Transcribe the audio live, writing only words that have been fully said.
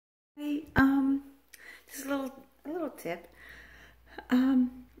Just a little tip.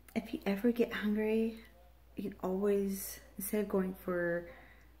 If you ever get hungry, you can always, instead of going for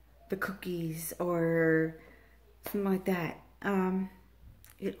the cookies or something like that,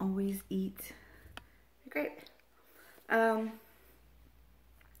 you can always eat a grape.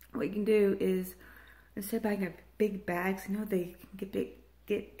 What you can do is, instead of buying up big bags, you know they can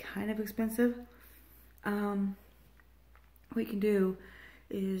get kind of expensive. What you can do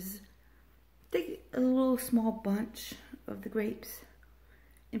is take a little small bunch of the grapes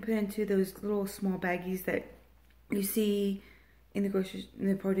and put it into those little small baggies that you see in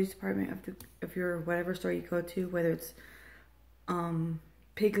the produce department of your whatever store you go to, whether it's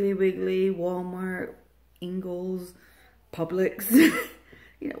Piggly Wiggly, Walmart, Ingles, Publix,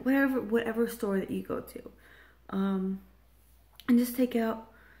 you know, whatever store that you go to, and just take out,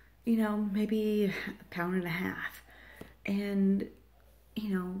 you know, maybe a pound and a half, and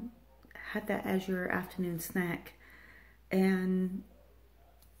you know, have that as your afternoon snack, and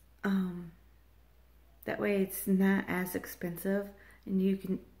that way it's not as expensive and you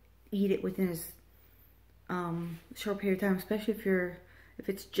can eat it within a short period of time, especially if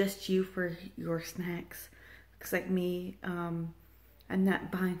it's just you for your snacks. Because like me, I'm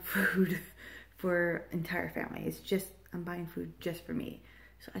not buying food for entire family. It's just, I'm buying food just for me.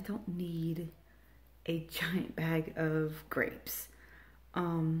 So I don't need a giant bag of grapes.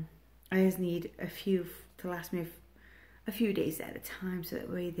 I just need a few to last me a few days at a time, so that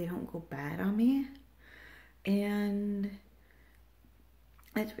way they don't go bad on me. And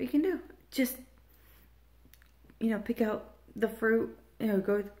that's what you can do. Just, you know, pick out the fruit, you know,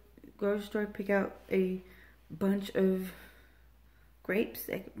 go to the grocery store, pick out a bunch of grapes,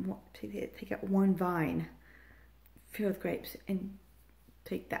 take out one vine filled with grapes and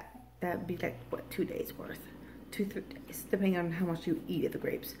take that. That would be like, what, 2 days worth? 2-3 days, depending on how much you eat of the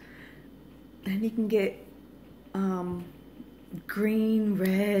grapes. And you can get green,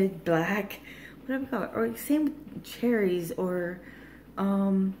 red, black, whatever color, or same with cherries or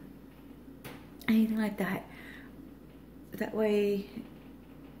anything like that. That way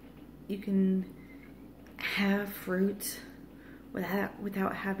you can have fruit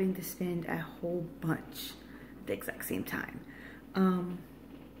without having to spend a whole bunch at the exact same time.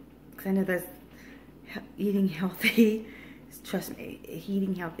 Because I know that eating healthy, trust me,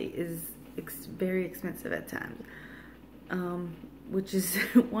 eating healthy is very expensive at times. Which is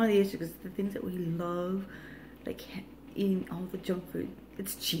one of the issues, because the things that we love, like eating all the junk food,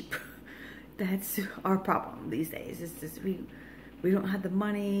 it's cheap. That's our problem these days. It's just we don't have the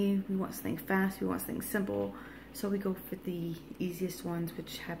money, we want something fast, we want something simple, so we go for the easiest ones,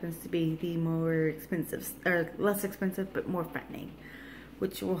 which happens to be the more expensive, or less expensive, but more fattening,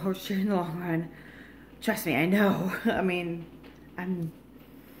 which will hurt you in the long run. Trust me, I know. I mean, I'm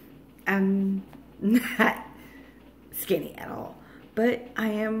not skinny at all, but I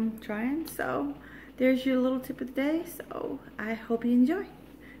am trying. So there's your little tip of the day. So I hope you enjoy.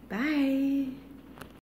 Bye.